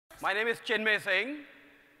My name is Chinmay Singh,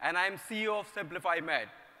 and I'm CEO of SimplifiMed.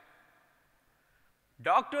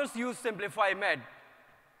 Doctors use SimplifiMed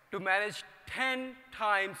to manage 10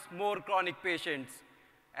 times more chronic patients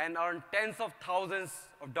and earn tens of thousands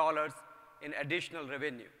of dollars in additional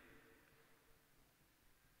revenue.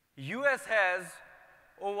 US has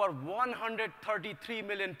over 133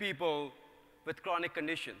 million people with chronic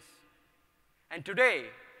conditions. And today,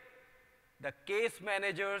 the case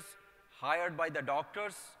managers hired by the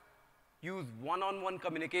doctors use one-on-one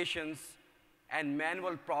communications and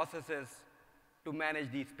manual processes to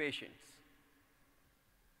manage these patients.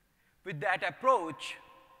 With that approach,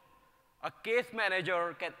 a case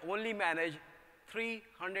manager can only manage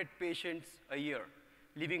 300 patients a year,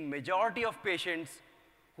 leaving majority of patients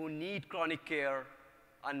who need chronic care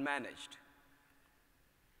unmanaged.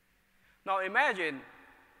 Now imagine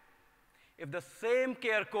if the same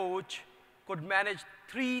care coach could manage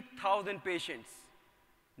 3,000 patients,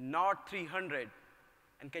 not 300,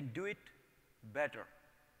 and can do it better.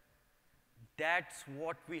 That's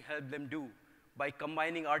what we help them do by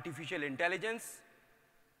combining artificial intelligence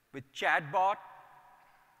with chatbot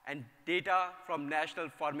and data from national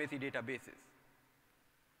pharmacy databases.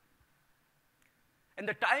 And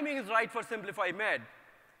the timing is right for SimplifiMed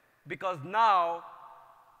because now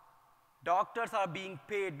doctors are being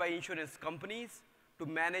paid by insurance companies to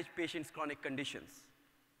manage patients' chronic conditions.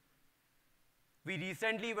 We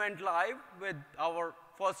recently went live with our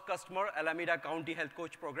first customer, Alameda County Health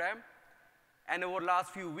Coach Program, and over the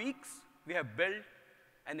last few weeks, we have built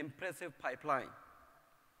an impressive pipeline.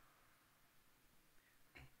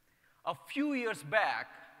 A few years back,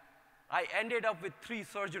 I ended up with 3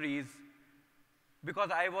 surgeries because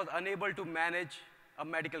I was unable to manage a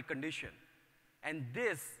medical condition. And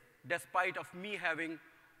this, despite of me having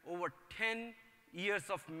over 10 years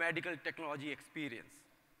of medical technology experience.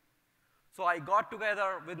 So I got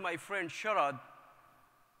together with my friend Sharad,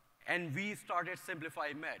 and we started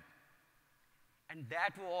SimplifiMed. And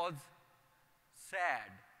that was sad.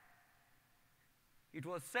 It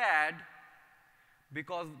was sad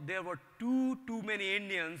because there were too many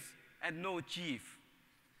Indians and no chief.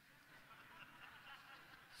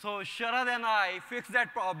 So Sharad and I fixed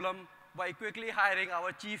that problem by quickly hiring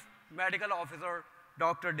our chief medical officer,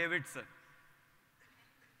 Dr. Davidson.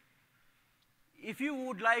 If you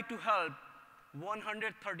would like to help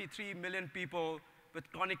 133 million people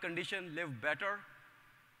with chronic condition live better,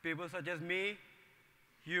 people such as me,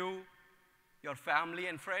 you, your family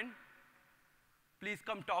and friend, please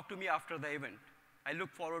come talk to me after the event. I look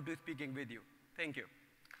forward to speaking with you. Thank you.